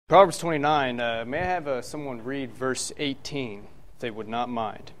Proverbs 29, may I have someone read verse 18, if they would not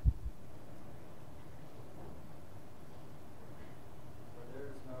mind. For there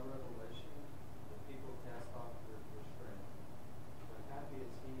is no revelation, the people cast off restraint. But happy is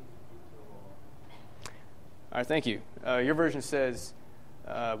he who keeps the law. All right, thank you. Your version says,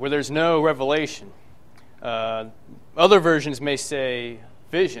 where there's no revelation. Other versions may say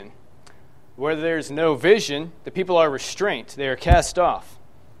vision. Where there's no vision, the people are restrained. They are cast off.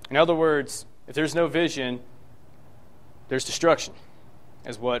 In other words, if there's no vision, there's destruction,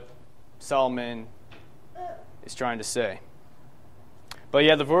 is what Solomon is trying to say. But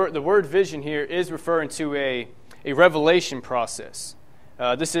yeah, the word vision here is referring to a revelation process.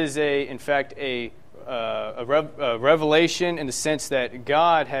 This is, in fact, a revelation in the sense that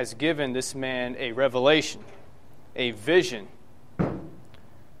God has given this man a revelation, a vision. Now,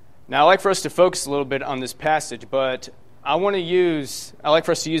 I'd like for us to focus a little bit on this passage, but I'd like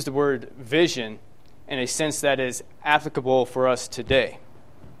for us to use the word vision in a sense that is applicable for us today.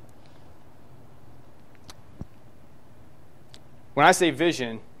 When I say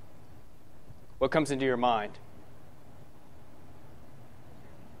vision, what comes into your mind?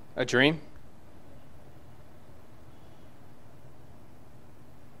 A dream?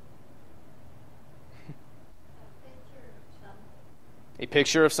 A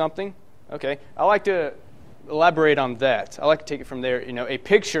picture of something? Okay. I like to elaborate on that. I like to take it from there, a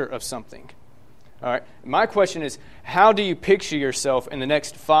picture of something. All right. My question is, how do you picture yourself in the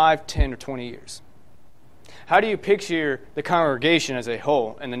next 5, 10, or 20 years? How do you picture the congregation as a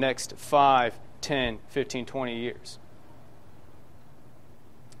whole in the next 5, 10, 15, 20 years?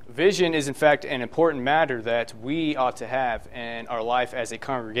 Vision is, in fact, an important matter that we ought to have in our life as a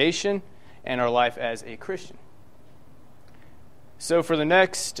congregation and our life as a Christian. So for the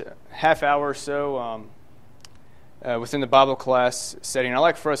next half hour or so within the Bible class setting, I'd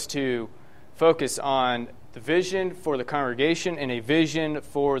like for us to focus on the vision for the congregation and a vision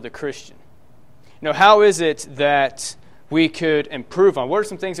for the Christian. How is it that we could improve on? What are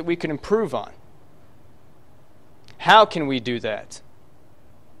some things that we could improve on? How can we do that?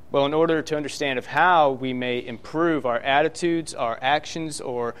 Well, in order to understand of how we may improve our attitudes, our actions,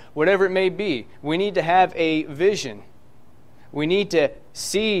 or whatever it may be, we need to have a vision. We need to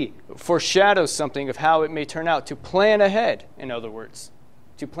foreshadow something of how it may turn out, to plan ahead, in other words.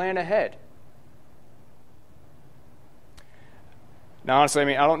 To plan ahead. Now,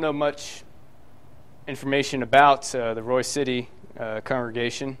 honestly, I don't know much information about the Royse City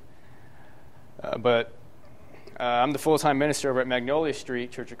congregation, but I'm the full-time minister over at Magnolia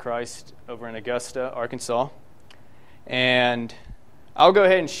Street Church of Christ over in Augusta, Arkansas. And I'll go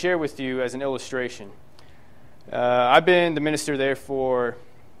ahead and share with you as an illustration. I've been the minister there for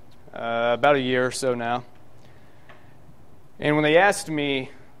about a year or so now. And when they asked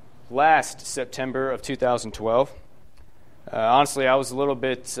me last September of 2012, honestly, I was a little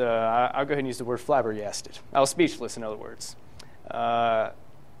bit, I'll go ahead and use the word flabbergasted. I was speechless, in other words. I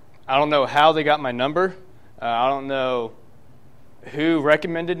don't know how they got my number. I don't know who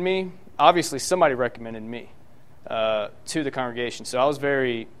recommended me. Obviously, somebody recommended me to the congregation. So I was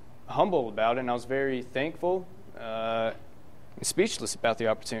very humble about it, and I was very thankful and speechless about the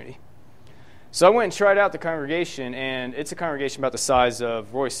opportunity. So I went and tried out the congregation, and it's a congregation about the size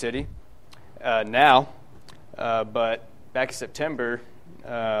of Royse City now, but back in September,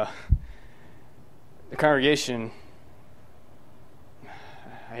 the congregation,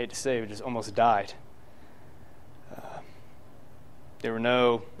 I hate to say it, just almost died. There were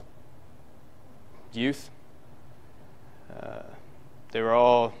no youth. They were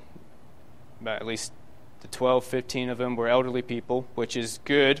all, at least the 12, 15 of them were elderly people, which is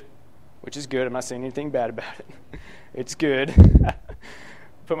good. I'm not saying anything bad about it. It's good.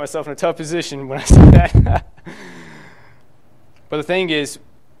 Put myself in a tough position when I say that. But the thing is,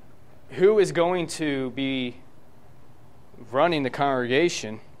 who is going to be running the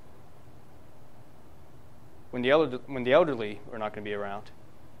congregation when the elderly are not going to be around?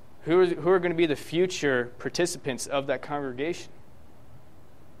 Who are going to be the future participants of that congregation?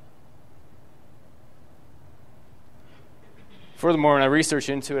 Furthermore, when I researched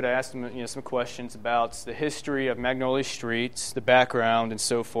into it, I asked them some questions about the history of Magnolia Street, the background, and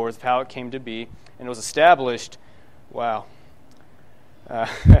so forth, how it came to be. And it was established, the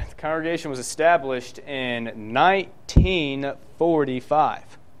congregation was established in 1945.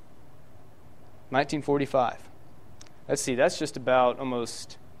 1945. Let's see, that's just about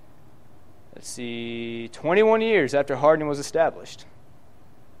 21 years after Harding was established.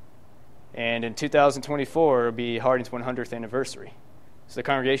 And in 2024, it'll be Harding's 100th anniversary. So the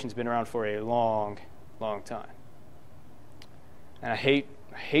congregation's been around for a long, long time. And I hate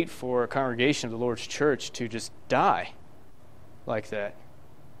hate for a congregation of the Lord's church to just die like that.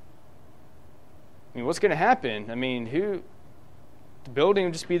 I mean, what's going to happen? I mean, the building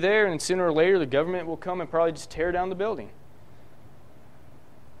will just be there, and sooner or later the government will come and probably just tear down the building.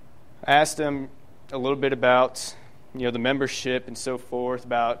 I asked them a little bit about, the membership and so forth,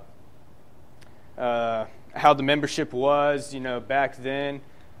 about how the membership was, back then,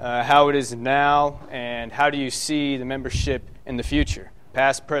 how it is now, and how do you see the membership in the future,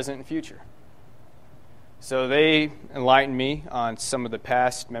 past, present, and future. So they enlightened me on some of the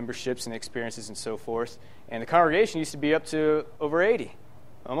past memberships and experiences and so forth. And the congregation used to be up to over 80,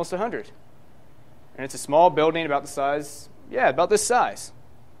 almost 100. And it's a small building about the size, about this size.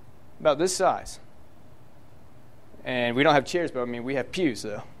 About this size. And we don't have chairs, but we have pews,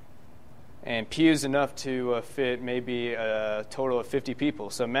 though. And pews enough to fit maybe a total of 50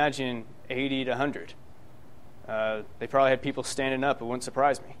 people. So imagine 80 to 100. They probably had people standing up. It wouldn't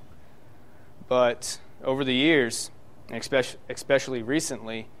surprise me. But over the years, and especially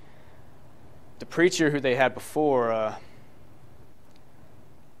recently, the preacher who they had before,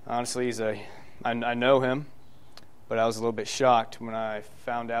 honestly, I know him, but I was a little bit shocked when I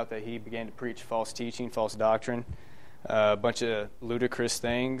found out that he began to preach false teaching, false doctrine, a bunch of ludicrous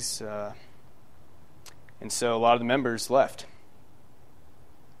things, and so a lot of the members left.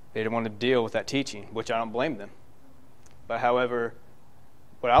 They didn't want to deal with that teaching, which I don't blame them. But however,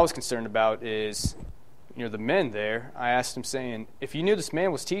 what I was concerned about is, the men there, I asked them saying, if you knew this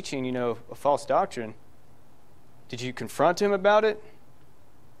man was teaching, a false doctrine, did you confront him about it?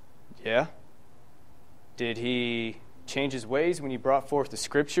 Yeah. Did he change his ways when he brought forth the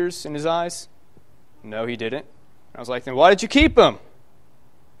scriptures in his eyes? No, he didn't. I was like, then why did you keep him?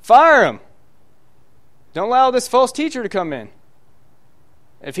 Fire him. Don't allow this false teacher to come in.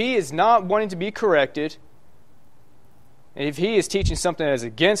 If he is not wanting to be corrected, and if he is teaching something that is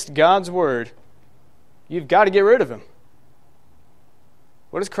against God's word, you've got to get rid of him.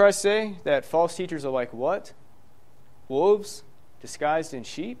 What does Christ say? That false teachers are like what? Wolves disguised in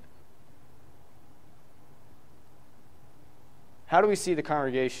sheep? How do we see the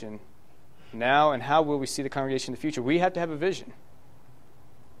congregation now, and how will we see the congregation in the future? We have to have a vision.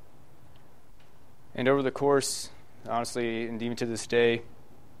 And over the course, honestly, and even to this day,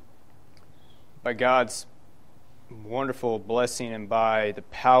 by God's wonderful blessing and by the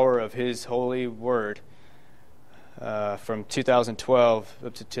power of His holy word, from 2012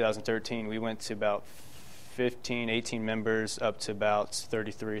 up to 2013, we went to about 15, 18 members, up to about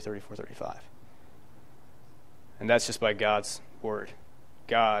 33, 34, 35. And that's just by God's word.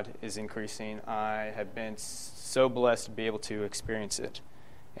 God is increasing. I have been so blessed to be able to experience it,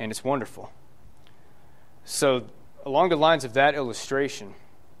 and it's wonderful. So, along the lines of that illustration,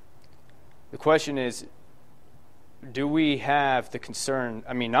 the question is, do we have the concern?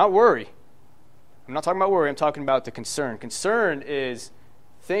 Not worry. I'm not talking about worry. I'm talking about the concern. Concern is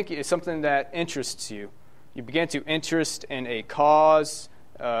something that interests you. You begin to interest in a cause,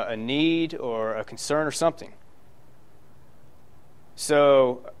 a need, or a concern or something.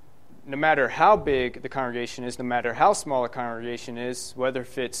 So, no matter how big the congregation is, no matter how small a congregation is, whether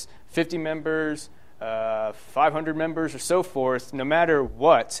if it's 50 members, 500 members, or so forth, no matter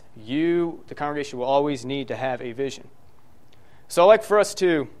what, the congregation will always need to have a vision. So I'd like for us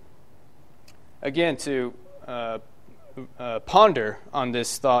to, again, ponder on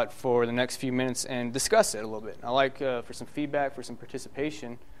this thought for the next few minutes and discuss it a little bit. I'd like for some feedback, for some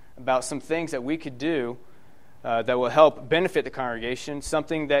participation about some things that we could do that will help benefit the congregation,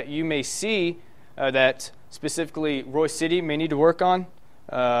 something that you may see that specifically Royse City may need to work on.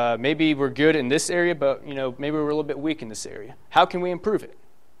 Maybe we're good in this area, but maybe we're a little bit weak in this area. How can we improve it?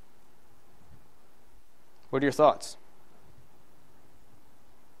 What are your thoughts?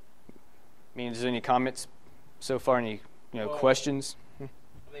 Is there any comments so far? Any questions?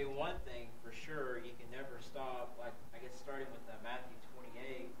 One thing for sure, you can never stop. Like starting with Matthew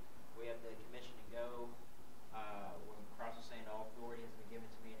 28, we have the commission to go. When Christ was saying, "All authority has been given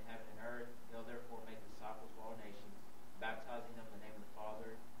to me in heaven and earth. Go therefore make disciples of all nations, baptizing them in the name of the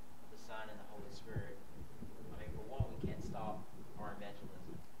Father, of the Son, and the Holy Spirit." For one, we can't stop our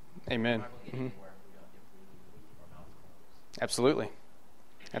evangelism. Amen. We're not going to get anywhere if we keep our mouths closed. Absolutely.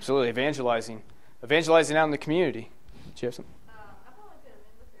 Evangelizing out in the community. Do you have something? I've only been a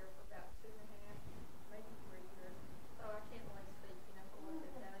member here for about 2.5, maybe 3 years, so I can't really speak, for what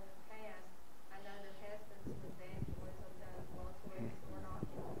they've done in the past. I know there has been some evangelism done locally, so we're not,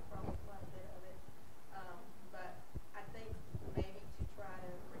 probably quite a bit of it. But I think maybe to try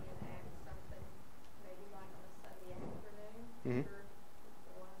to reenact something, maybe like on a Sunday afternoon, for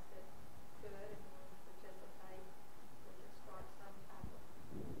the ones that could and want to participate, or just start some type of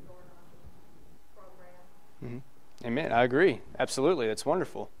Amen. I agree. Absolutely. That's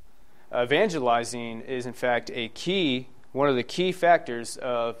wonderful. Evangelizing is, in fact, one of the key factors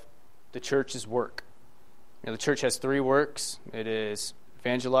of the church's work. The church has 3 works. It is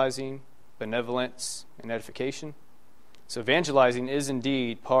evangelizing, benevolence, and edification. So evangelizing is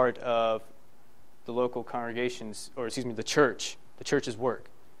indeed part of the local congregation's, the church's work.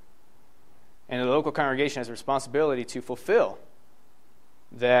 And the local congregation has a responsibility to fulfill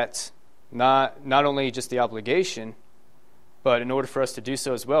that, not only just the obligation, but in order for us to do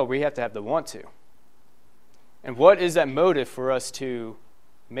so as well, we have to have the want to. And what is that motive for us to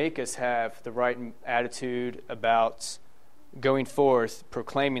make us have the right attitude about going forth,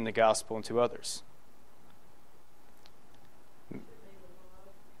 proclaiming the gospel unto others?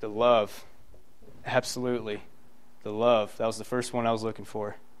 The love. Absolutely. The love. That was the first one I was looking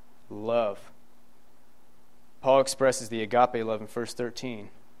for. Love. Paul expresses the agape love in 1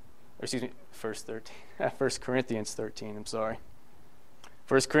 Corinthians 13, I'm sorry.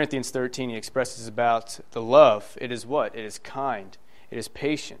 1 Corinthians 13, he expresses about the love. It is what? It is kind. It is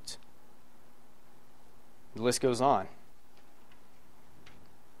patient. The list goes on.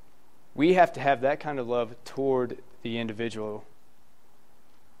 We have to have that kind of love toward the individual.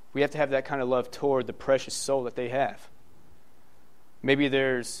 We have to have that kind of love toward the precious soul that they have. Maybe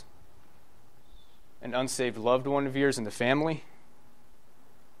there's an unsaved loved one of yours in the family.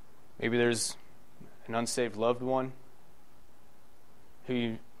 Maybe there's an unsaved loved one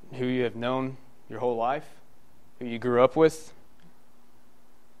who you have known your whole life, who you grew up with.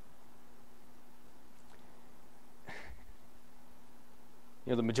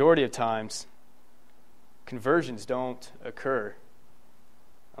 The majority of times, conversions don't occur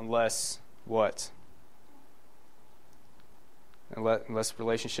unless what? Unless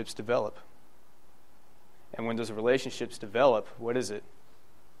relationships develop. And when those relationships develop, what is it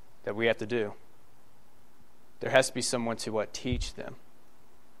that we have to do? There has to be someone to what? Teach them.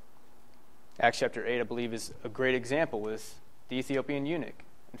 Acts chapter 8, I believe, is a great example with the Ethiopian eunuch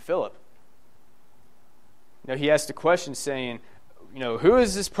and Philip. He asked a question saying, who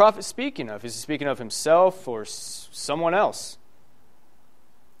is this prophet speaking of? Is he speaking of himself or someone else?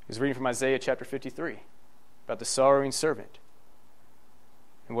 He was reading from Isaiah chapter 53 about the sorrowing servant.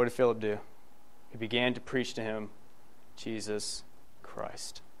 And what did Philip do? He began to preach to him Jesus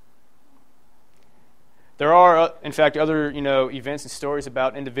Christ. There are, in fact, other events and stories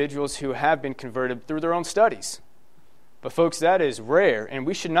about individuals who have been converted through their own studies. But folks, that is rare, and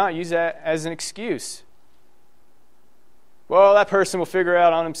we should not use that as an excuse. Well, that person will figure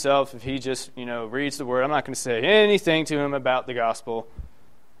out on himself if he just, reads the word. I'm not going to say anything to him about the gospel.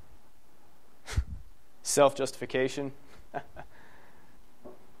 Self-justification.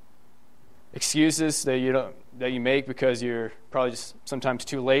 Excuses that you make because you're probably just sometimes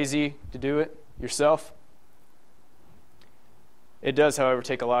too lazy to do it yourself. It does, however,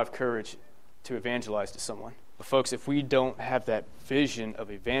 take a lot of courage to evangelize to someone. But folks, if we don't have that vision of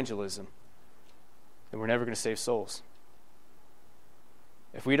evangelism, then we're never going to save souls.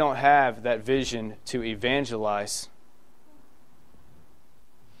 If we don't have that vision to evangelize,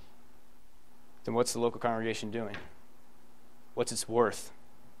 then what's the local congregation doing? What's its worth?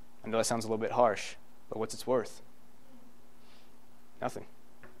 I know that sounds a little bit harsh, but what's its worth? Nothing.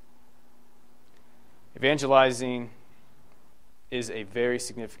 Evangelizing is a very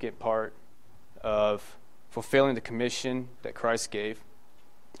significant part of fulfilling the commission that Christ gave.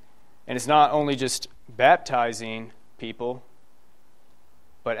 And it's not only just baptizing people,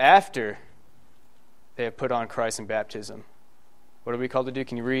 but after they have put on Christ in baptism. What are we called to do?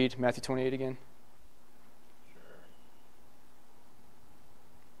 Can you read Matthew 28 again?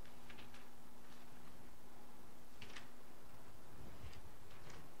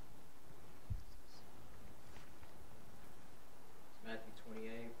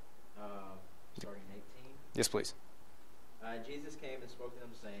 Yes, please. Jesus came and spoke to them,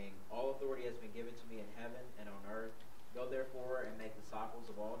 saying, all authority has been given to me in heaven and on earth. Go therefore and make disciples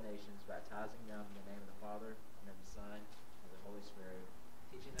of all nations, baptizing them in the name of the Father, and of the Son, and of the Holy Spirit,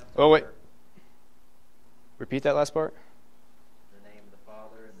 teaching them to wait. Repeat that last part. In the name of the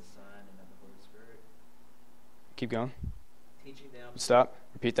Father, and the Son, and of the Holy Spirit. Keep going. Teaching them. Stop.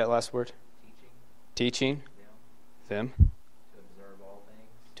 Repeat that last word. Teaching them. To observe all things.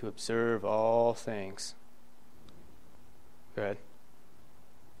 To observe all things. Go ahead.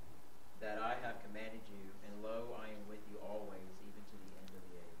 That I have commanded you, and lo, I am with you always, even to the end of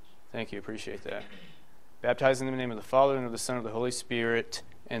the age. Thank you. Appreciate that. Baptizing them in the name of the Father, and of the Son, and of the Holy Spirit.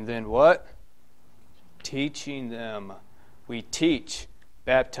 And then what? Teaching them. We teach,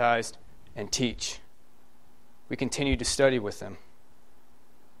 baptized, and teach. We continue to study with them.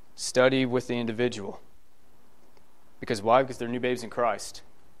 Study with the individual. Because why? Because they're new babes in Christ.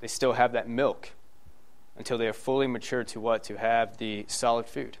 They still have that milk until they are fully mature to what? To have the solid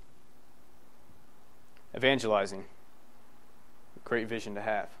food. Evangelizing. Great vision to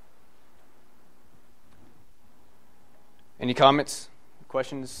have. Any comments?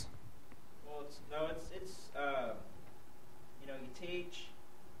 Questions? Well, you teach,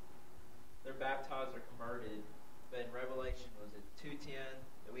 they're baptized or converted, but in Revelation, was it 2:10,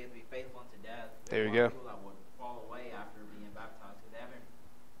 that we have to be faithful unto death? There you go. People that would fall away after being baptized, because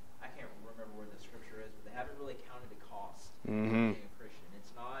I can't remember where the scripture is, but they haven't really counted the cost of being a Christian.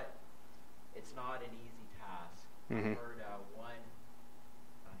 It's not an easy task. I heard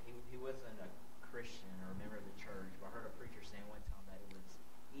he wasn't a Christian or a member of the church, but I heard a preacher saying one time that it was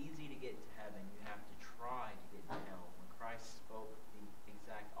easy to get to heaven. You have to try to get to hell. When Christ spoke the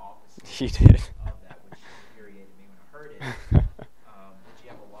exact opposite He did. of that, which infuriated me when I heard it. But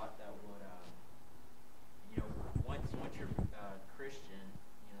you have a lot that would, once you're Christian,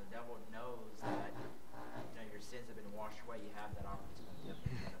 the devil knows that your sins have been washed away. You have that opportunity to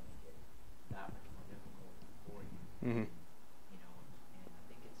make it that much more difficult for you. Mm-hmm. And I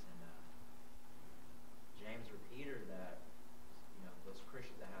think it's in James or Peter that those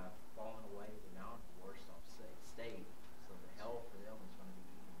Christians that have fallen away are now in a worse off state. So the hell for them is going to be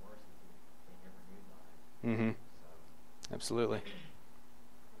even worse if they never knew God. Mm-hmm. So Absolutely.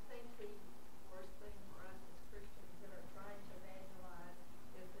 I think the worst thing for us as Christians that are trying to evangelize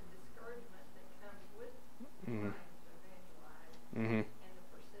is the discouragement that comes with trying to evangelize Mm-hmm. and the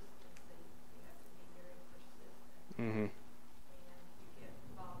persistency. You have to be very persistent. Mm-hmm. And you get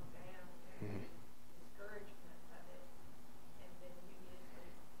bogged down in the discouragement of it, and then you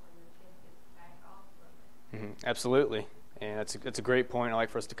usually, or your chin gets back off from it. Mm-hmm. Absolutely. And that's a great point. I'd like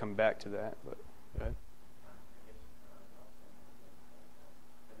for us to come back to that. But go ahead.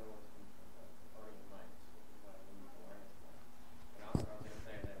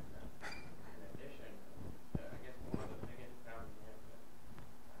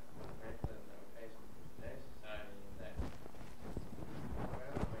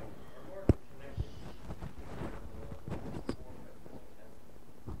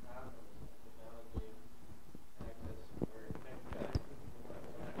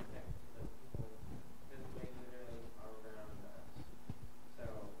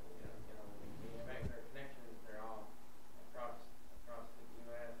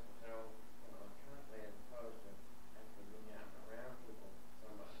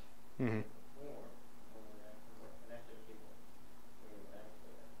 Mm-hmm.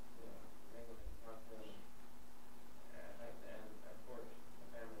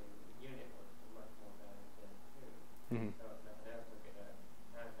 Mm-hmm.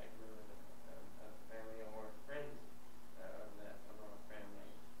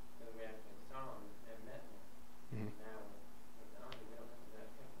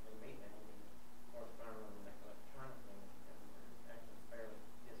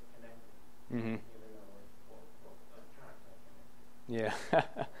 Mm-hmm. Yeah.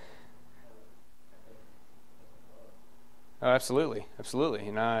 Oh, absolutely, absolutely,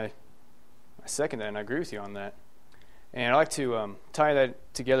 and I second that, and I agree with you on that. And I'd like to tie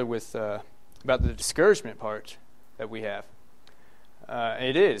that together with about the discouragement part that we have.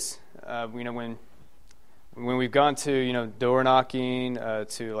 It is, when we've gone to door knocking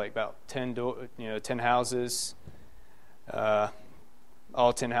to like about 10 houses.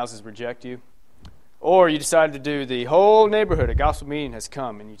 All 10 houses reject you. Or you decide to do the whole neighborhood. A gospel meeting has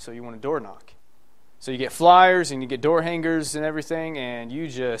come, and so you want to door knock. So you get flyers, and you get door hangers and everything, and you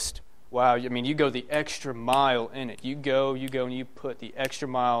just, wow, you go the extra mile in it. You go, and you put the extra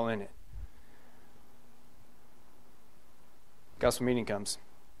mile in it. Gospel meeting comes.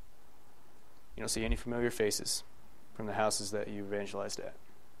 You don't see any familiar faces from the houses that you evangelized at.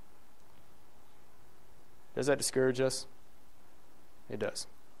 Does that discourage us? It does.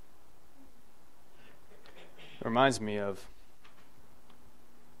 It reminds me of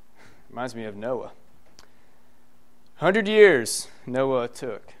Noah. 100 years Noah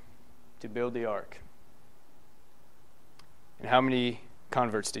took to build the ark. And how many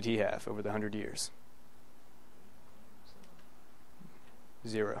converts did he have over the 100 years?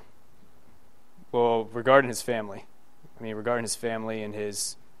 0. Well, regarding his family. Regarding his family and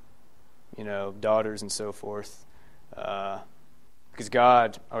his, daughters and so forth. Because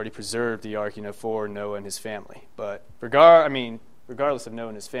God already preserved the ark, for Noah and his family. But regardless of Noah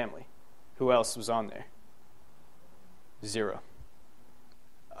and his family, who else was on there? 0.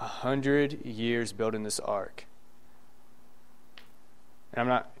 100 years building this ark. And I'm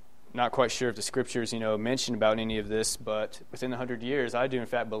not not quite sure if the scriptures, mention about any of this, but within the 100 years, I do in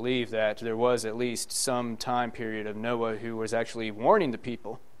fact believe that there was at least some time period of Noah who was actually warning the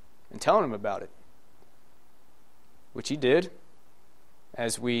people and telling them about it, which he did.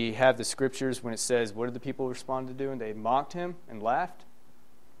 As we have the scriptures when it says, what did the people respond to do? And they mocked him and laughed.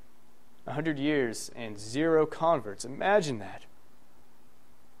 100 years and 0 converts. Imagine that.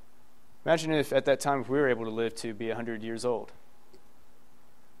 Imagine if at that time if we were able to live to be 100 years old.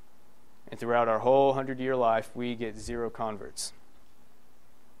 And throughout our whole 100-year life, we get 0 converts.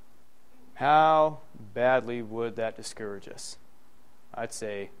 How badly would that discourage us? I'd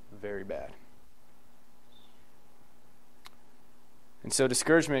say very bad. And so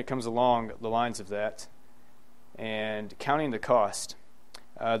discouragement comes along the lines of that, and counting the cost.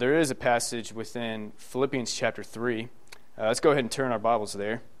 There is a passage within Philippians chapter 3. Let's go ahead and turn our Bibles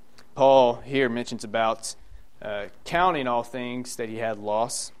there. Paul here mentions about counting all things that he had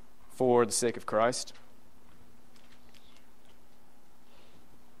lost for the sake of Christ.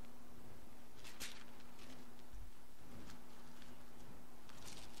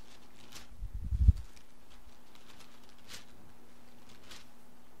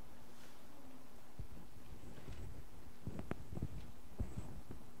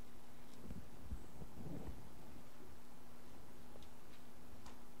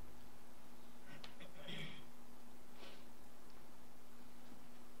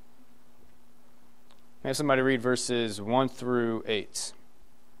 Have somebody read verses 1 through 8.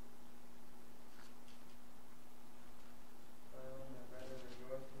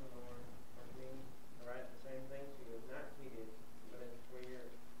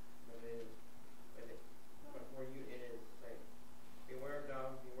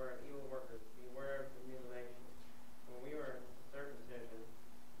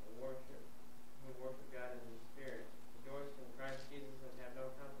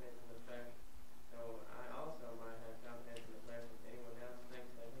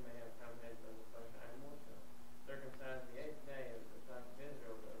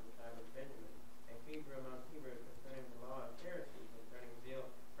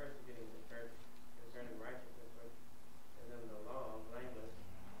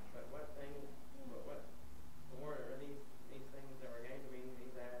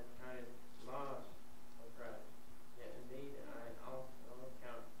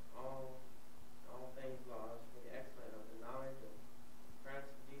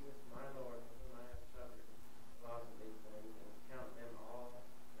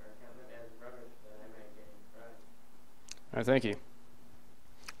 All right, thank you.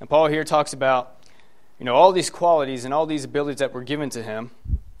 And Paul here talks about, all these qualities and all these abilities that were given to him,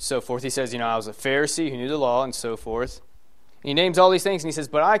 so forth. He says, I was a Pharisee who knew the law and so forth. And he names all these things, and he says,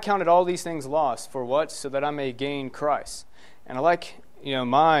 but I counted all these things lost. For what? So that I may gain Christ. And I like,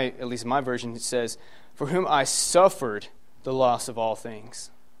 at least my version, it says, for whom I suffered the loss of all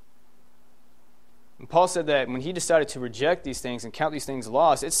things. And Paul said that when he decided to reject these things and count these things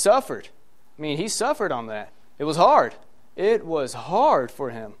lost, it suffered. He suffered on that. It was hard. It was hard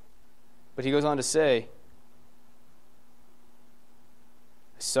for him. But he goes on to say,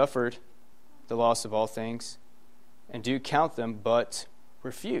 I suffered the loss of all things, and do count them, but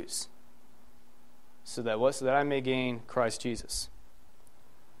refuse. So that what? So that I may gain Christ Jesus.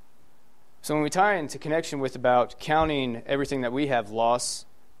 So when we tie into connection with about counting everything that we have lost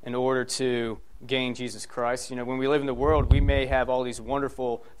in order to gain Jesus Christ, when we live in the world, we may have all these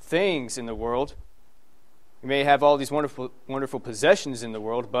wonderful things in the world. We may have all these wonderful possessions in the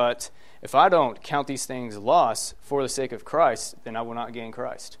world, but if I don't count these things lost for the sake of Christ, then I will not gain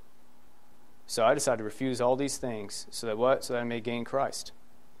Christ. So I decided to refuse all these things so that what? So that I may gain Christ.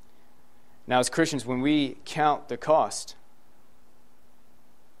 Now as Christians, when we count the cost,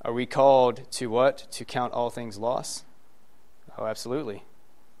 are we called to what? To count all things lost? Oh, absolutely.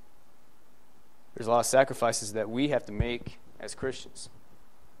 There's a lot of sacrifices that we have to make as Christians.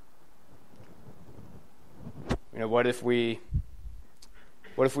 What if we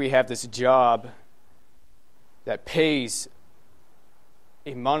have this job that pays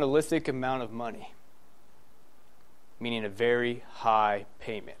a monolithic amount of money, meaning a very high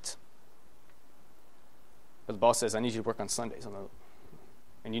payment? But the boss says, I need you to work on Sundays.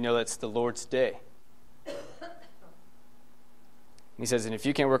 And that's the Lord's day. And he says, and if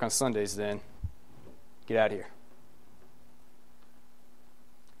you can't work on Sundays, then get out of here.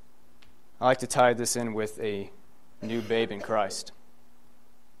 I like to tie this in with a new babe in Christ.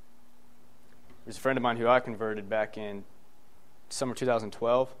 There's a friend of mine who I converted back in summer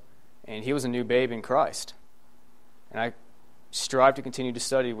 2012, and he was a new babe in Christ. And I strive to continue to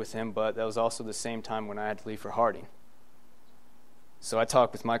study with him, but that was also the same time when I had to leave for Harding. So I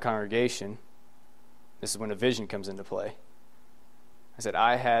talked with my congregation. This is when a vision comes into play. I said,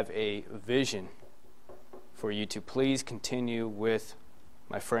 I have a vision for you to please continue with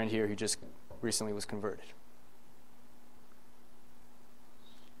my friend here who just recently was converted.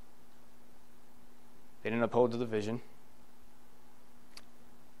 They didn't uphold to the vision.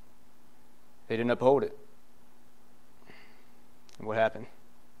 They didn't uphold it. And what happened?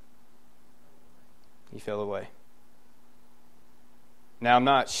 He fell away. Now, I'm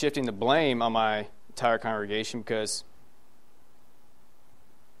not shifting the blame on my entire congregation, because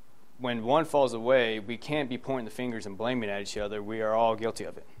when one falls away, we can't be pointing the fingers and blaming at each other. We are all guilty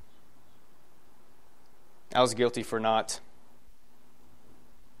of it. I was guilty for not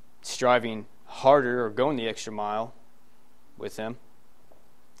striving harder or going the extra mile with them.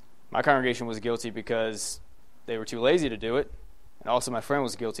 My congregation was guilty because they were too lazy to do it. And also my friend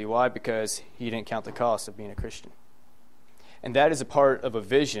was guilty. Why? Because he didn't count the cost of being a Christian. And that is a part of a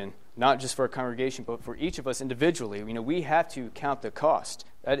vision, not just for a congregation, but for each of us individually. You know, we have to count the cost.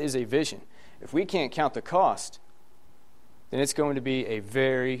 That is a vision. If we can't count the cost, then it's going to be a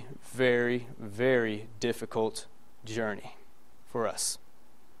very, very, very difficult journey for us.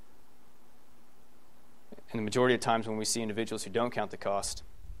 And the majority of times when we see individuals who don't count the cost,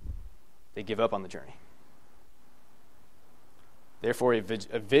 they give up on the journey. Therefore, a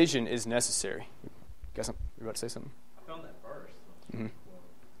vision is necessary. You're about to say something? I found that verse. Mm-hmm.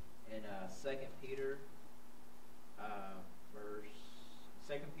 In 2 Peter,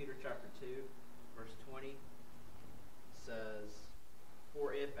 2 Peter chapter 2, verse 20, says,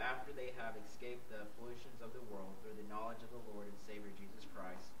 "For if after they have escaped the pollutions of the world through the knowledge of the Lord and Savior Jesus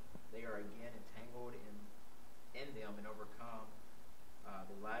Christ, they are again entangled in them and overcome,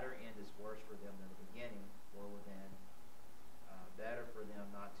 the latter end is worse for them than the beginning, or then better for them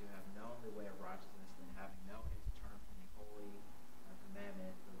not to have known the way of righteousness than having known it to turn from the holy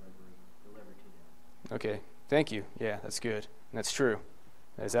commandment delivered to them." Okay, thank you. Yeah, that's good. And that's true.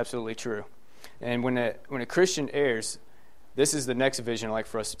 That is absolutely true. And when a Christian errs, this is the next vision I'd like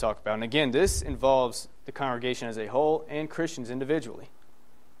for us to talk about. And again, this involves the congregation as a whole and Christians individually.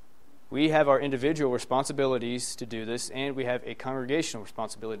 We have our individual responsibilities to do this, and we have a congregational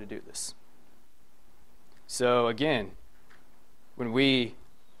responsibility to do this. So again, when we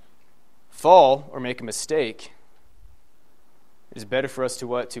fall or make a mistake, it is better for us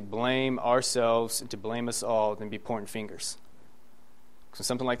to blame ourselves and to blame us all than be pointing fingers. When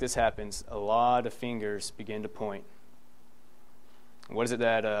something like this happens, a lot of fingers begin to point. What is it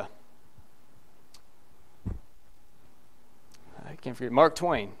that I can't forget? Mark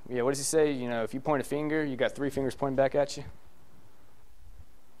Twain. Yeah, what does he say? You know, if you point a finger, you got 3 fingers pointing back at you.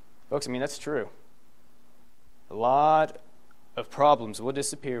 Folks, I mean, that's true. A lot of problems will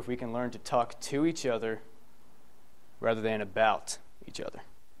disappear if we can learn to talk to each other rather than about each other.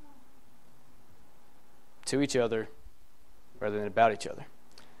 To each other rather than about each other.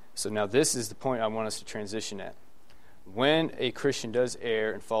 So now this is the point I want us to transition at. When a Christian does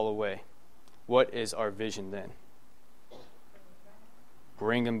err and fall away, what is our vision then?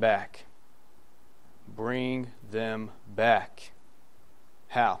 Bring them back. Bring them back.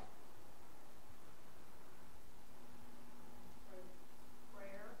 How?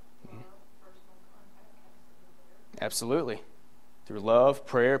 Absolutely. Through love,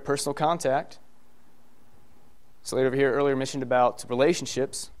 prayer, personal contact. Slade over here earlier mentioned about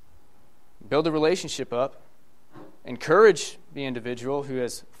relationships. Build a relationship up. Encourage the individual who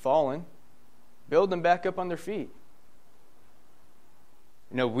has fallen. Build them back up on their feet.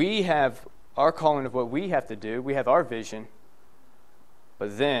 You know, we have our calling of what we have to do. We have our vision.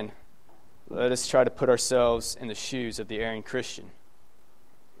 But then, let us try to put ourselves in the shoes of the erring Christian.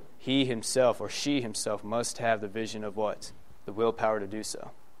 He himself or she himself must have the vision of what? The willpower to do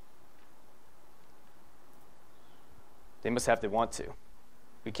so. They must have to want to.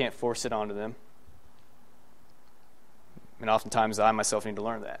 We can't force it onto them. And oftentimes I myself need to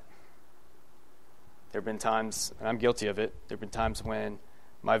learn that. There have been times, and I'm guilty of it, there have been times when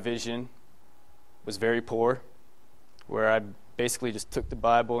my vision was very poor, where I basically just took the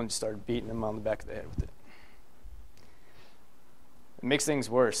Bible and just started beating them on the back of the head with it. It makes things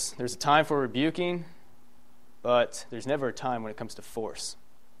worse. There's a time for rebuking, but there's never a time when it comes to force.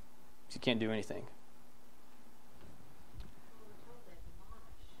 You can't do anything.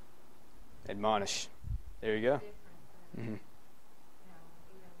 Admonish. There you go. Mm-hmm.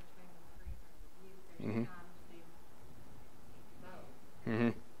 Mm-hmm. Mm-hmm.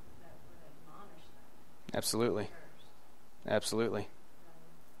 Absolutely. Absolutely.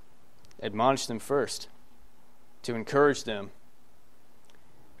 Admonish them first. To encourage them.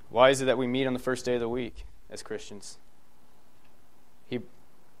 Why is it that we meet on the first day of the week as Christians?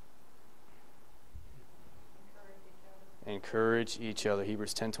 encourage each other.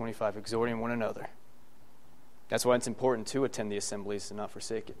 Hebrews 10:25, exhorting one another. That's why it's important to attend the assemblies and not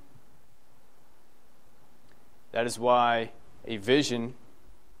forsake it. That is why a vision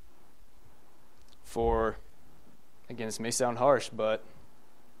for, again, this may sound harsh, but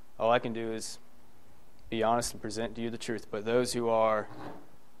all I can do is be honest and present to you the truth. But those who are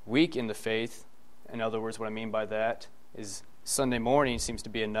weak in the faith, in other words, what I mean by that is Sunday morning seems to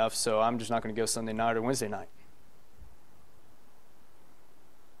be enough, so I'm just not going to go Sunday night or Wednesday night.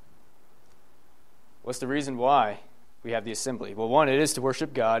 What's the reason why we have the assembly? Well, one, it is to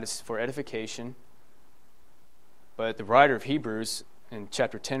worship God. It's for edification. But the writer of Hebrews, in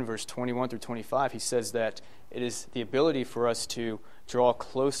chapter 10, verse 21 through 25, he says that it is the ability for us to draw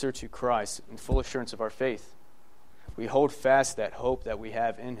closer to Christ in full assurance of our faith. We hold fast that hope that we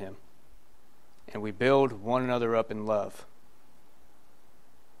have in him, and we build one another up in love,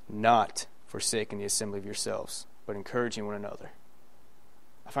 not forsaking the assembly of yourselves, but encouraging one another.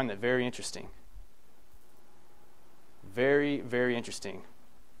 I find that very interesting. Very, very interesting.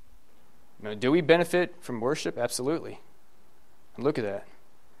 Do we benefit from worship? Absolutely. And look at that.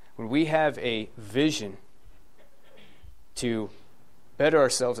 When we have a vision to better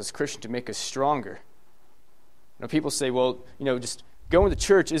ourselves as Christians, to make us stronger. People say, well, just going to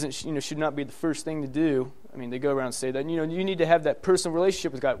church isn't, should not be the first thing to do. I mean, they go around and say that, you need to have that personal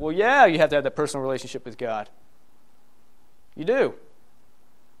relationship with God. Well, yeah, you have to have that personal relationship with God. You do.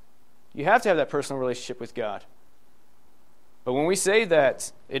 You have to have that personal relationship with God. But when we say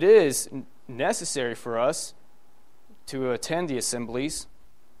that it is necessary for us to attend the assemblies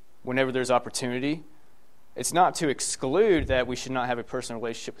whenever there's opportunity, it's not to exclude that we should not have a personal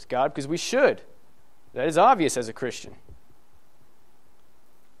relationship with God, because we should. That is obvious as a Christian.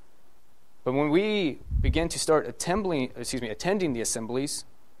 But when we begin to start attending the assemblies,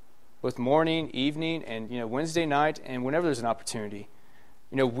 both morning, evening, and Wednesday night, and whenever there's an opportunity,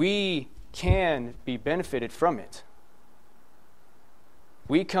 we can be benefited from it.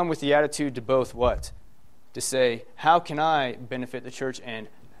 We come with the attitude to both what? To say, how can I benefit the church, and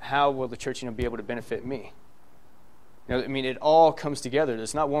how will the church be able to benefit me? It all comes together.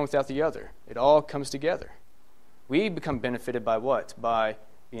 There's not one without the other. It all comes together. We become benefited by what? By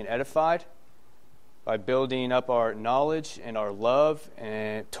being edified, by building up our knowledge and our love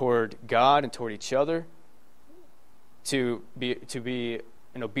and toward God and toward each other, to be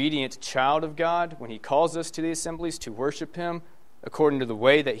an obedient child of God when he calls us to the assemblies, to worship him according to the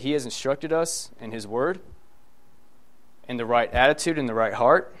way that he has instructed us in his word, in the right attitude and the right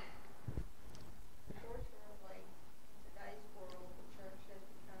heart. Unfortunately, in today's world, the church has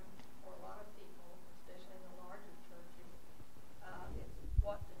become, for a lot of people, especially in the larger churches, it's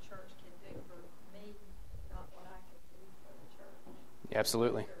what the church can do for me, not what I can do for the church. Yeah,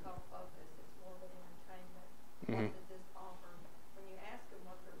 absolutely. Their whole focus is more of an entertainment. Mm-hmm. What does this offer? When you ask them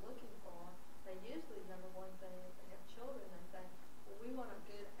what they're looking for, they usually, number one thing, if they have children, they say, well, we want a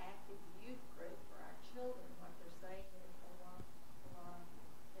good, active youth group for our children. What they're saying is they want a lot of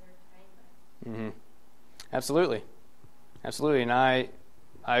entertainment. Mm-hmm. Absolutely. Absolutely. And I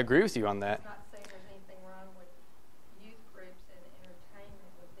agree with you on that. I'm not saying there's anything wrong with youth groups and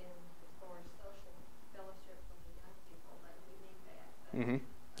entertainment within as far as social fellowship with the young people, that we need that. But, Mm-hmm.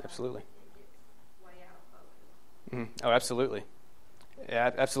 Absolutely. It gets way out of focus. Mm-hmm. Oh, absolutely. Yeah,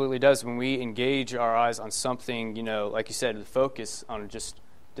 it absolutely does. When we engage our eyes on something, like you said, the focus on just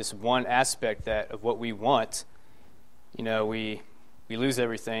this one aspect of what we want, we lose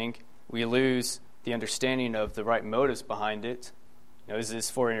everything. We lose the understanding of the right motives behind it. Is this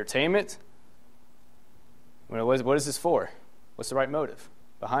for entertainment? What is this for? What's the right motive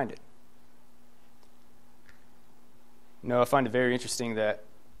behind it? I find it very interesting that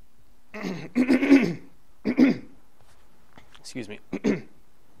excuse me.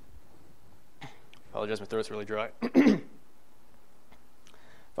 Apologize, my throat's really dry.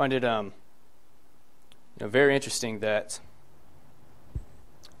 Find it very interesting that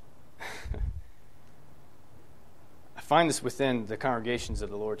I find this within the congregations of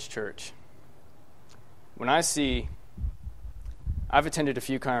the Lord's church. When I've attended a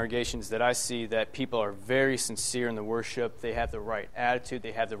few congregations that I see that people are very sincere in the worship. They have the right attitude.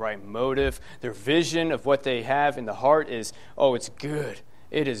 They have the right motive. Their vision of what they have in the heart is, it's good.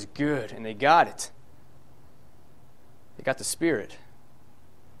 It is good. And they got it. They got the Spirit.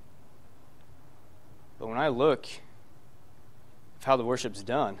 But when I look at how the worship's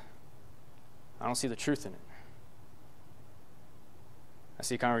done, I don't see the truth in it. I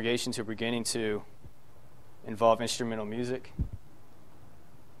see congregations who are beginning to involve instrumental music.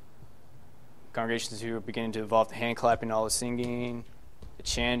 Congregations who are beginning to involve the hand clapping, all the singing, the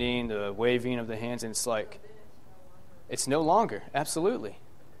chanting, the waving of the hands, and it's like, It's no longer. Absolutely.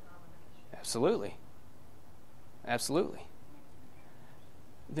 Absolutely. Absolutely.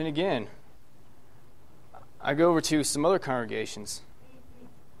 Then again, I go over to some other congregations,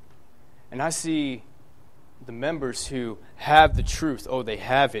 and I see the members who have the truth. Oh, they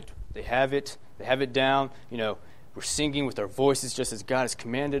have it. They have it. They have it down. We're singing with our voices just as God has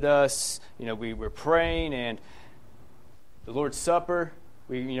commanded us. We're praying, and the Lord's Supper.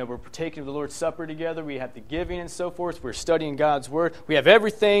 We're partaking of the Lord's Supper together. We have the giving and so forth. We're studying God's Word. We have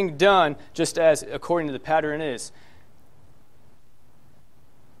everything done just as according to the pattern is.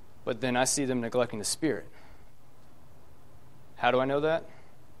 But then I see them neglecting the Spirit. How do I know that?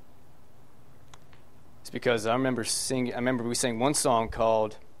 It's because I remember we sang one song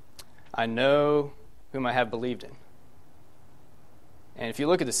called "I Know Whom I Have Believed In." And if you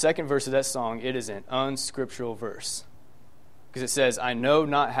look at the second verse of that song, it is an unscriptural verse. Because it says, "I know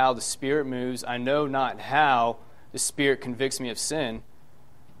not how the Spirit moves. I know not how the Spirit convicts me of sin."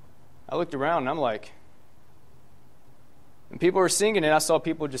 I looked around and I'm like, and people were singing it. I saw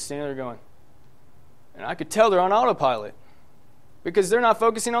people just standing there going, and I could tell they're on autopilot because they're not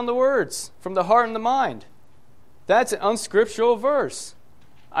focusing on the words from the heart and the mind. That's an unscriptural verse.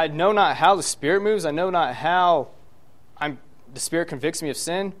 I know not how the Spirit moves. I know not how the Spirit convicts me of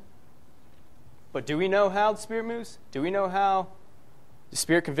sin. But do we know how the Spirit moves? Do we know how the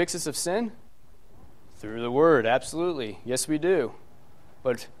Spirit convicts us of sin? Through the Word, absolutely. Yes, we do.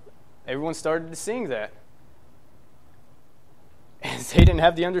 But everyone started to sing that. And they didn't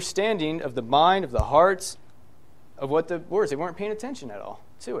have the understanding of the mind, of the hearts, of what the words. They weren't paying attention at all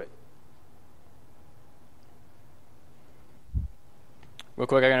to it. Real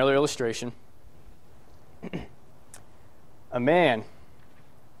quick, I got another illustration. A man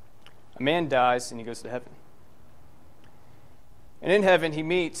dies and he goes to heaven. And in heaven he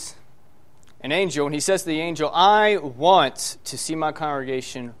meets an angel, and he says to the angel, "I want to see my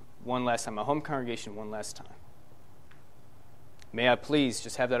congregation one last time, my home congregation one last time. May I please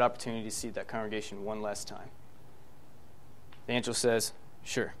just have that opportunity to see that congregation one last time?" The angel says,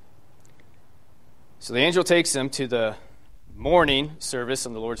 "Sure." So the angel takes him to the morning service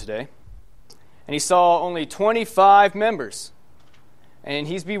on the Lord's Day, and he saw only 25 members. And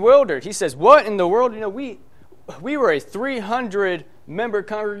he's bewildered. He says, "What in the world? We were a 300-member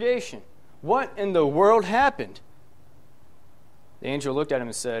congregation. What in the world happened?" The angel looked at him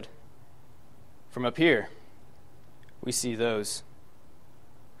and said, "From up here, we see those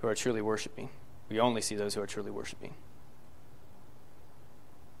who are truly worshiping. We only see those who are truly worshiping."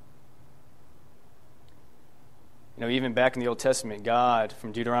 Even back in the Old Testament, God,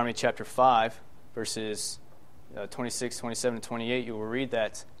 from Deuteronomy chapter 5, verses 26, 27, and 28, you will read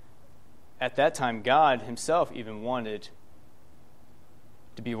that at that time, God himself even wanted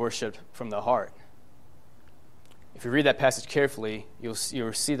to be worshipped from the heart. If you read that passage carefully, you'll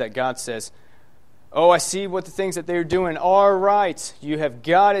see that God says, "Oh, I see what the things that they're doing are right. You have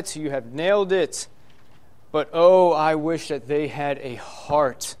got it. You have nailed it. But, oh, I wish that they had a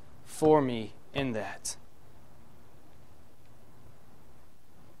heart for me in that."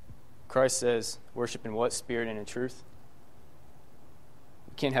 Christ says, worship in what? Spirit and in truth.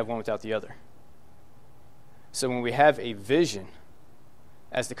 You can't have one without the other. So when we have a vision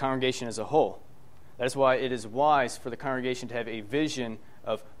as the congregation as a whole, that is why it is wise for the congregation to have a vision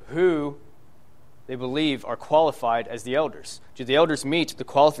of who they believe are qualified as the elders. Do the elders meet the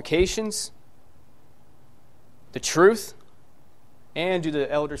qualifications, the truth, and do the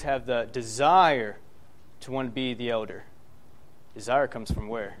elders have the desire to want to be the elder? Desire comes from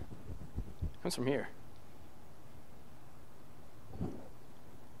where? It comes from here.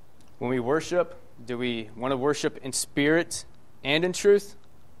 When we worship, do we want to worship in spirit and in truth?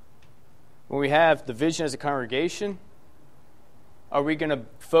 When we have the vision as a congregation, are we going to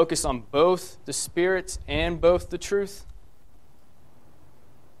focus on both the spirit and both the truth?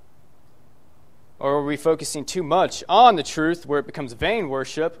 Or are we focusing too much on the truth where it becomes vain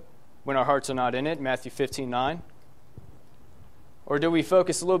worship when our hearts are not in it? Matthew 15:9. Or do we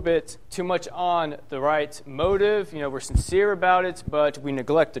focus a little bit too much on the right motive? We're sincere about it, but we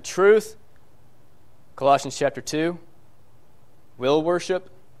neglect the truth. Colossians chapter 2. Will worship,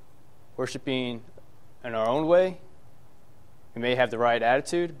 worshiping in our own way. We may have the right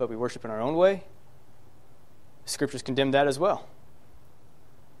attitude, but we worship in our own way. Scriptures condemn that as well.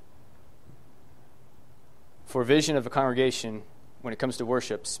 For vision of a congregation, when it comes to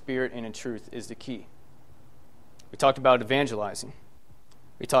worship, spirit and in truth is the key. We talked about evangelizing.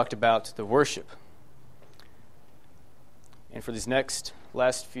 We talked about the worship. And for these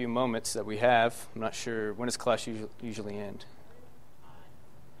last few moments that we have, I'm not sure, when does class usually end?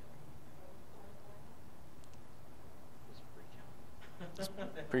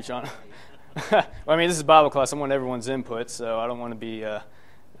 preach on it. Well, I mean, this is Bible class. I want everyone's input, so I don't want to be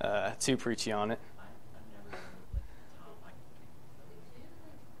too preachy on it.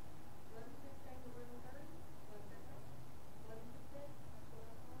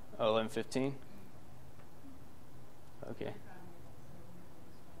 Oh, 11:15? Okay.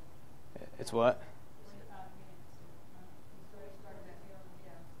 It's what?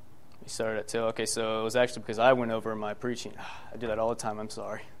 You started at 2. Okay, so it was actually because I went over my preaching. I do that all the time. I'm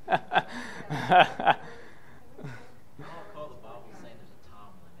sorry. I'll call the Bible saying there's a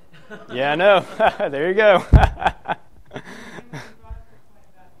time limit. Yeah, I know. There you go.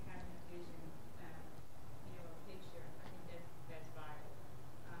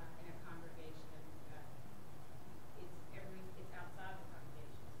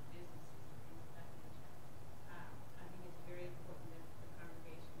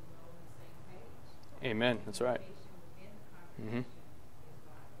 Amen. That's right. Mm-hmm.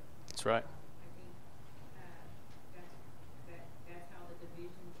 That's right. That's how the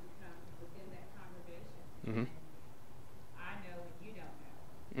divisions become within that congregation. Mm-hmm. I know and you don't know.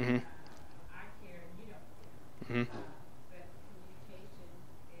 Mm-hmm. I care and you don't care. Mm-hmm. But communication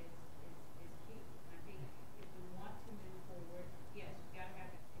is key. I think if we want to move forward, yes, we've got to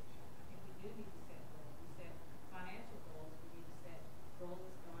have that picture. I think we do need to set goals. We set financial goals. We need to set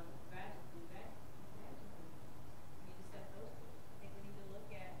goals on that. We need to set those goals. I think we need to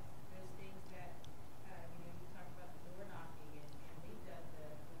look at those things that, you talked about the door knocking, and we've done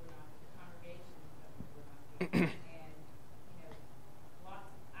the door knocking, the congregation has done the door knocking, and,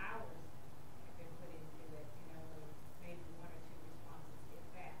 lots of hours have been put into it, maybe 1 or 2 responses, if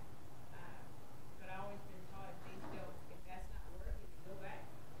that. But I've always been taught if that's not working, go back,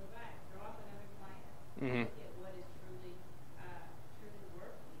 draw up another plan, Mm-hmm. look at what is truly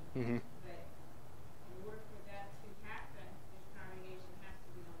working. Mm-hmm. But in order for that to happen, this congregation has to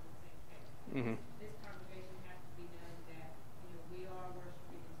be on the same page. Mm-hmm. This congregation has to be known that, we are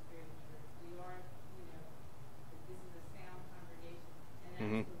worshiping in spirit and truth. We are, that this is a sound congregation.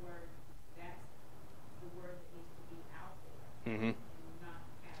 And that's Mm-hmm. that's the word that needs to be out there. Mm-hmm. And not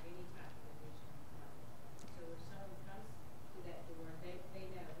have any type of division. So if someone comes to that door, they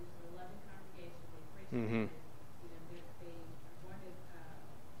know this is a loving congregation. They preach Mm-hmm. they want to,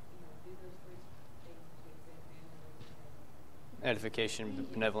 do those 3 things that you said, family,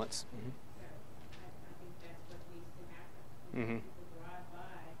 Edification, benevolence. Mm-hmm. so I think that's what needs to happen. Mm-hmm. When people drive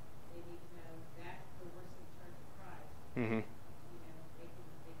by, they need to know that's the worship church of Christ. Mm-hmm. They can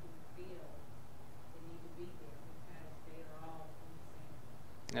feel they need to be there because they are all in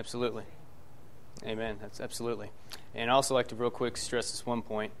the same. Absolutely. Amen. That's absolutely. And I also like to real quick stress this one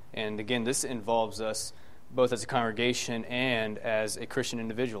point. And again, this involves us both as a congregation and as a Christian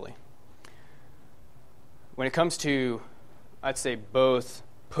individually. When it comes to, I'd say, both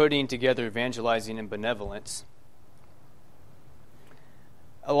putting together evangelizing and benevolence,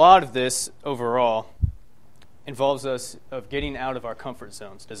 a lot of this overall involves us of getting out of our comfort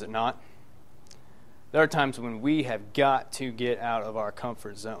zones, does it not? There are times when we have got to get out of our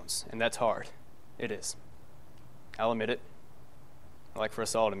comfort zones, and that's hard. It is. I'll admit it. I'd like for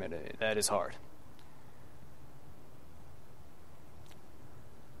us all to admit it. That is hard.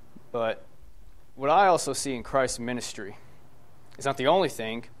 But what I also see in Christ's ministry is not the only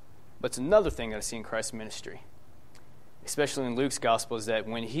thing, but it's another thing that I see in Christ's ministry, especially in Luke's gospel, is that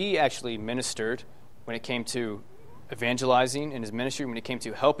when he actually ministered, when it came to evangelizing in his ministry, when it came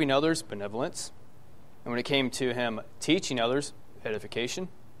to helping others, benevolence, and when it came to him teaching others, edification,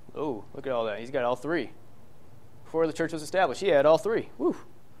 oh, look at all that. He's got all 3. Before the church was established, he had all 3. Woo!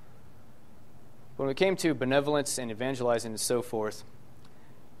 When it came to benevolence and evangelizing and so forth,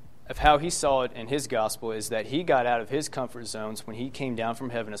 of how he saw it in his gospel is that he got out of his comfort zones when he came down from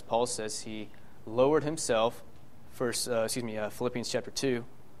heaven. As Paul says, he lowered himself. Philippians chapter 2,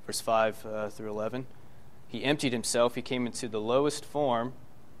 verse 5 through 11. He emptied himself. He came into the lowest form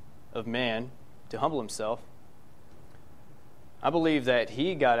of man to humble himself. I believe that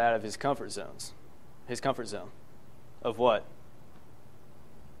he got out of his comfort zone. Of what?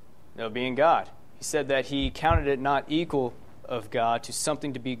 Of being God. He said that he counted it not equal of God to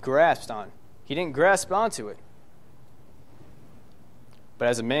something to be grasped on. He didn't grasp onto it. But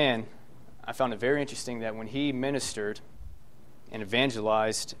as a man, I found it very interesting that when he ministered and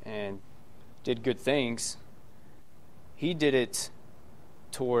evangelized and did good things, he did it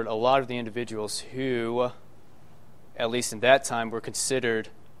toward a lot of the individuals who, at least in that time, were considered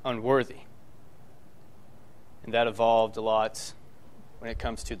unworthy. And that evolved a lot when it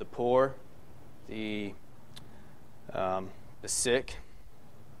comes to the poor, the sick,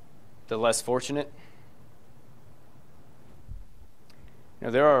 the less fortunate.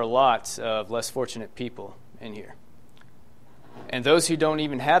 there are a lot of less fortunate people in here. And those who don't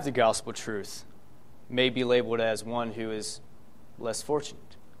even have the gospel truth may be labeled as one who is less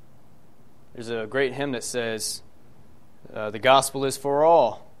fortunate. There's a great hymn that says, the gospel is for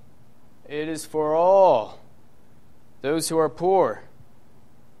all. It is for all. Those who are poor,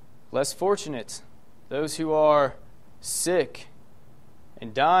 less fortunate, those who are sick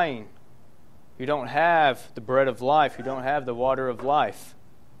and dying, who don't have the bread of life, who don't have the water of life.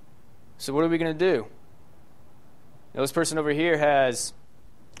 So what are we going to do? This person over here has,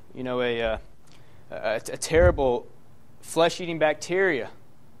 a terrible flesh-eating bacteria,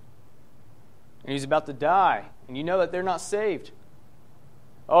 and he's about to die, and you know that they're not saved.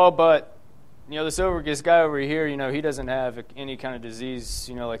 Oh, but this guy over here, he doesn't have any kind of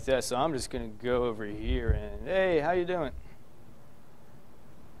disease, like that, so I'm just going to go over here and, hey, how you doing?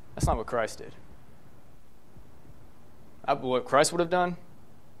 That's not what Christ did. What Christ would have done,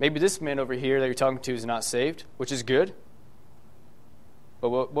 maybe this man over here that you're talking to is not saved, which is good. But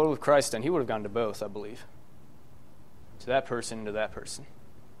what would have Christ done? He would have gone to both, I believe. To that person and to that person.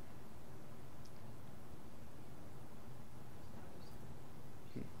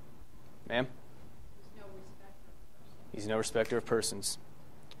 Ma'am? He's no respecter of persons.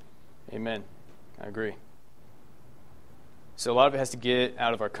 Amen. I agree. So a lot of it has to get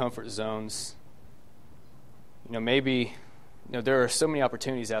out of our comfort zones. Maybe there are so many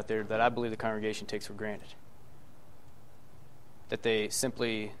opportunities out there that I believe the congregation takes for granted, that they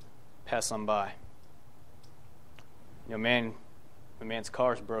simply pass on by. A man's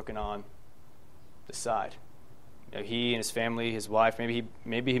car is broken on the side. He and his family, his wife,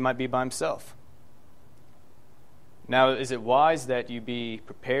 maybe he might be by himself. Now, is it wise that you be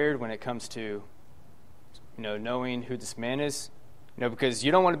prepared when it comes to, knowing who this man is? Because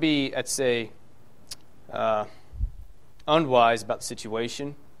you don't want to be, let's say, unwise about the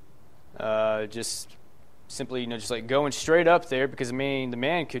situation. Just simply, just like going straight up there, because the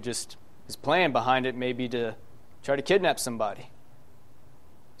man could just, his plan behind it may be to try to kidnap somebody.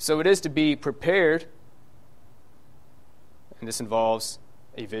 So it is to be prepared, and this involves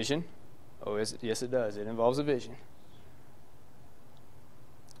a vision. Oh, is it? Yes, it does. It involves a vision.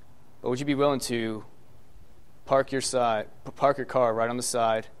 But would you be willing to park your car right on the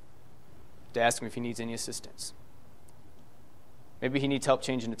side to ask him if he needs any assistance? Maybe he needs help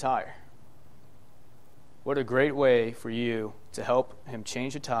changing the tire. What a great way for you to help him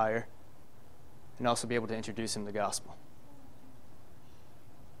change a tire and also be able to introduce him to the gospel.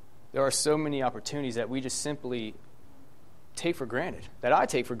 There are so many opportunities that we just simply take for granted, that I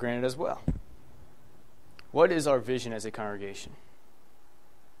take for granted as well. What is our vision as a congregation?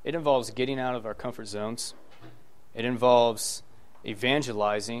 It involves getting out of our comfort zones. It involves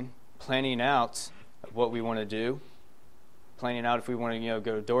evangelizing, planning out what we want to do, planning out if we want to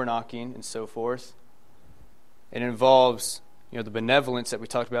go door knocking and so forth. It involves the benevolence that we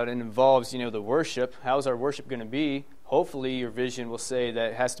talked about. It involves the worship. How's our worship going to be? Hopefully your vision will say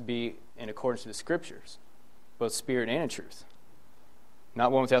that it has to be in accordance to the Scriptures, both spirit and in truth,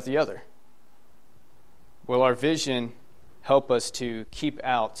 not one without the other. Will our vision help us to keep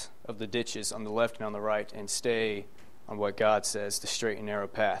out of the ditches on the left and on the right and stay on what God says, the straight and narrow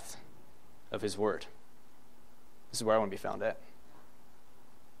path of His Word? This is where I want to be found at.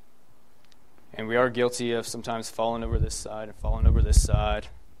 And we are guilty of sometimes falling over this side and falling over this side.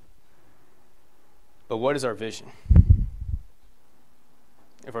 But what is our vision?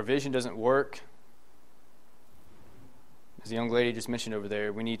 If our vision doesn't work, as the young lady just mentioned over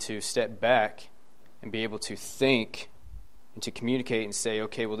there, we need to step back and be able to think and to communicate and say,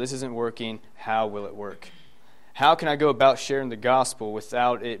 okay, well, this isn't working. How will it work? How can I go about sharing the gospel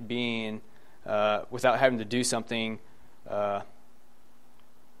without it being, without having to do something?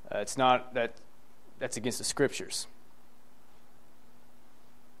 It's not that's against the Scriptures.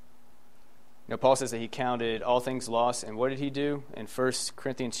 Paul says that he counted all things lost, and what did he do? In 1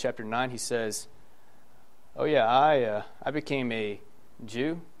 Corinthians chapter 9, he says, oh yeah, I became a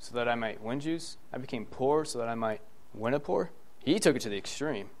Jew so that I might win Jews. I became poor so that I might win a poor. He took it to the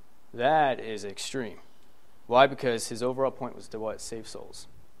extreme. That is extreme. Why? Because his overall point was to what? Save souls.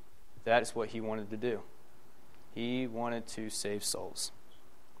 That is what he wanted to do. He wanted to save souls.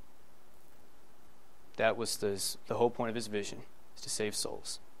 That was the whole point of his vision, is to save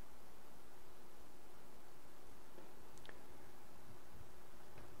souls.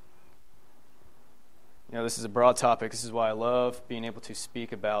 This is a broad topic. This is why I love being able to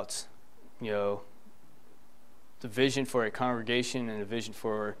speak about, the vision for a congregation and a vision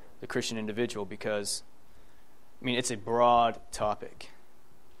for the Christian individual, because, it's a broad topic.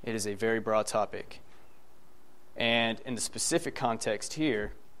 It is a very broad topic. And in the specific context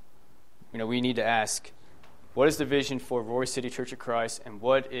here, we need to ask, what is the vision for Royse City Church of Christ, and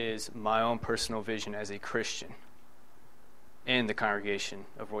what is my own personal vision as a Christian in the congregation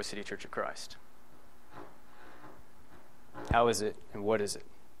of Royse City Church of Christ? How is it, and what is it?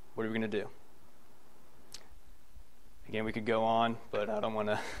 What are we going to do? Again, we could go on, but I don't want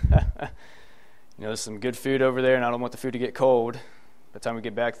to, there's some good food over there, and I don't want the food to get cold. By the time we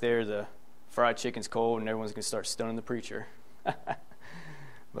get back there, the fried chicken's cold, and everyone's going to start stoning the preacher.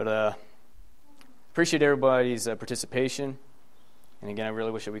 But appreciate everybody's participation. And again, I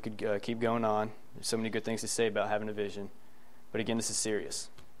really wish that we could keep going on. There's so many good things to say about having a vision. But again, this is serious.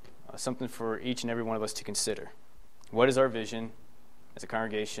 Something for each and every one of us to consider. What is our vision as a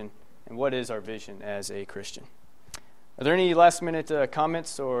congregation, and what is our vision as a Christian? Are there any last-minute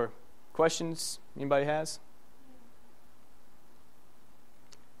comments or questions anybody has?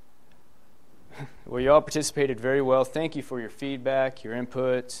 Well, you all participated very well. Thank you for your feedback, your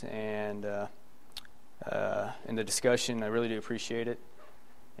input, and in the discussion. I really do appreciate it.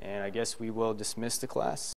 And I guess we will dismiss the class.